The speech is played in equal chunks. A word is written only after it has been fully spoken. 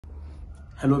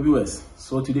Hello viewers,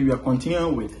 so today we are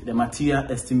continuing with the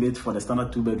material estimate for the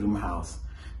standard 2-bedroom house.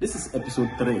 This is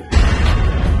episode 3.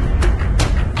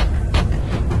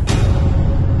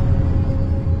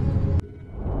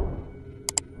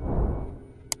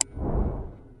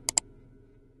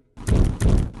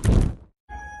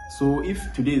 So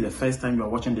if today is the first time you are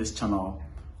watching this channel,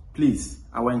 please,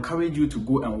 I will encourage you to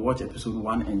go and watch episode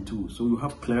 1 and 2 so you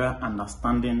have clearer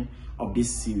understanding of this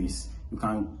series. You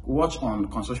can watch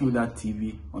on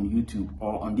constructionmaterials on YouTube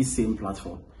or on this same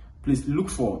platform. Please look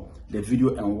for the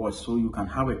video and watch so you can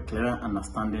have a clearer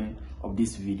understanding of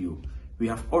this video. We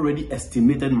have already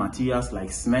estimated materials like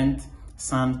cement,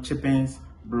 sand, chippings,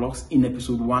 blocks in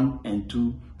episode 1 and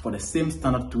 2 for the same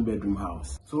standard 2-bedroom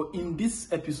house. So in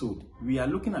this episode, we are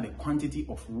looking at the quantity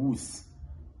of woods,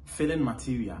 filling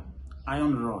material,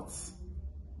 iron rods,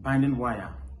 binding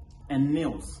wire, and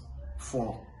nails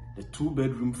for the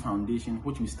 2-bedroom foundation,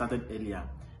 which we started earlier,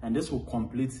 and this will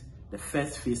complete the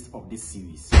first phase of this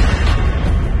series.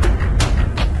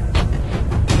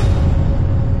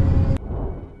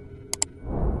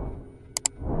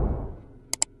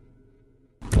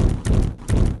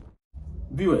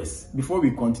 Viewers, before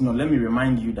we continue, let me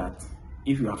remind you that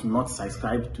if you have not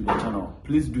subscribed to the channel,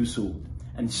 please do so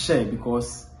and share,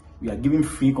 because we are giving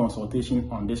free consultation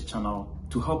on this channel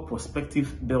to help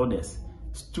prospective builders,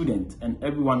 students, and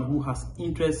everyone who has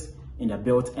interest in the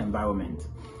built environment.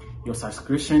 Your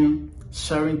subscription,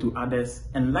 sharing to others,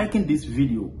 and liking this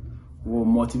video will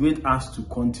motivate us to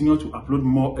continue to upload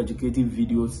more educative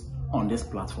videos on this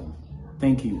platform.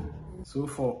 Thank you. So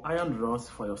for iron rods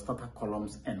for your starter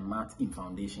columns and mat in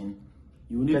foundation,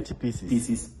 you need 30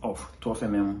 pieces of 12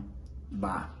 mm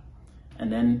bar. And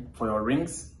then for your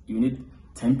rings, you need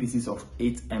 10 pieces of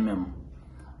 8 mm.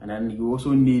 And then you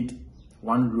also need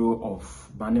 1 row of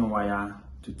binding wire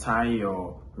to tie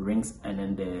your rings and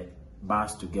then the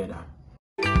bars together.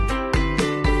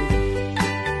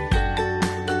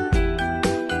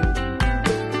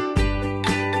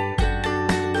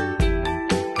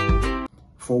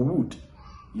 For wood,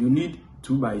 you need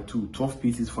 2x2, 12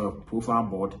 pieces for your profile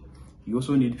board. You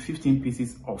also need 15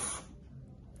 pieces of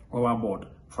cover board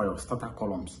for your starter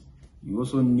columns. You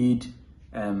also need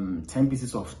 10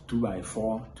 pieces of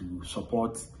 2x4 to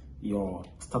support your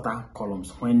starter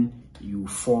columns when you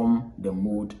form the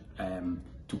mold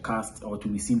to cast or to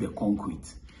receive the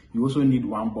concrete. You also need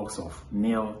 1 box of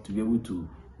nail to be able to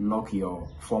knock your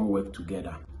formwork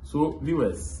together. So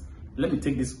viewers, let me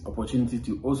take this opportunity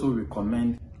to also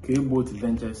recommend K-Bolt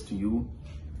Ventures to you.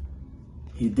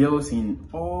 He deals in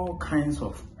all kinds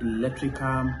of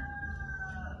electrical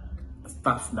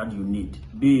stuff that you need,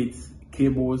 be it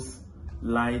cables,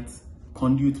 lights,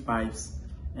 conduit pipes,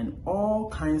 and all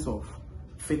kinds of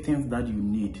fittings that you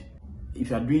need.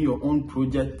 If you are doing your own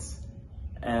projects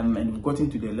and you've gotten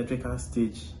to the electrical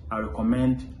stage, I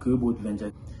recommend K-Bolt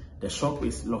Ventures. The shop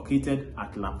is located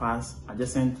at La Paz,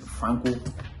 adjacent Franco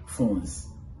Phones.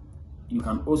 You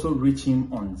can also reach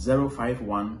him on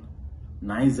 051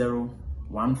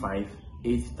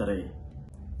 901583,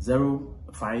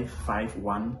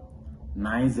 0551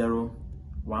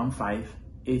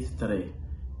 901583.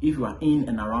 If you are in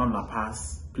and around La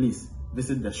Paz, please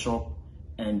visit the shop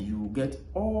and you will get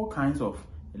all kinds of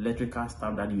electrical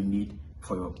stuff that you need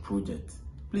for your project.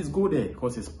 Please go there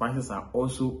because his prices are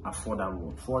also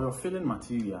affordable. For your filling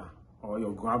material or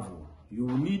your gravel, you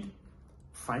will need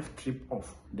 5 trips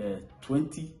of the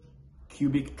 20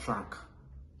 cubic track.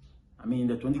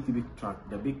 The 20 cubic track,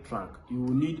 the big track. You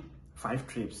will need 5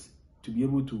 trips to be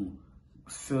able to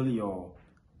fill your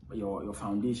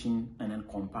foundation and then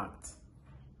compact.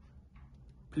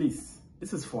 Please,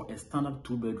 this is for a standard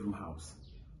 2-bedroom house.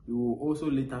 We will also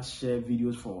later share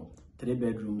videos for 3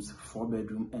 bedrooms, 4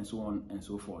 bedroom, and so on and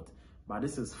so forth. But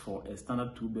this is for a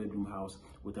standard 2-bedroom house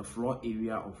with a floor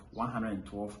area of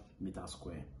 112 meters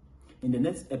square. In the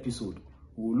next episode,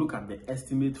 we will look at the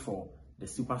estimate for the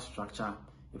superstructure.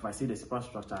 If I say the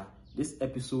superstructure, this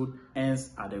episode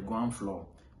ends at the ground floor.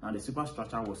 Now the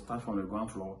superstructure will start from the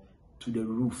ground floor to the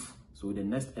roof. So the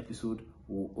next episode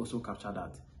will also capture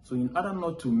that. So in order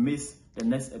not to miss the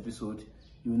next episode,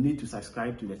 you need to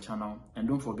subscribe to the channel and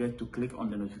don't forget to click on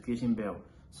the notification bell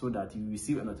so that you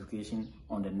receive a notification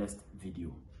on the next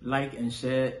video. Like and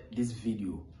share this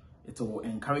video. It will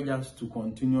encourage us to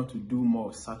continue to do more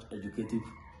of such educative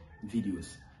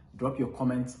videos. Drop your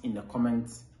comments in the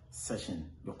comments section.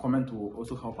 Your comment will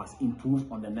also help us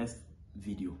improve on the next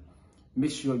video. Make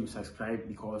sure you subscribe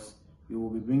because we will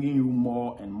be bringing you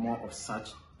more and more of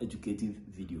such educative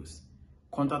videos.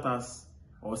 Contact us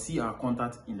or see our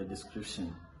contact in the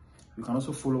description. You can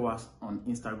also follow us on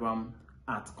Instagram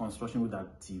at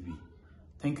constructionmaterials.tv.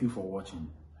 Thank you for watching.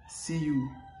 See you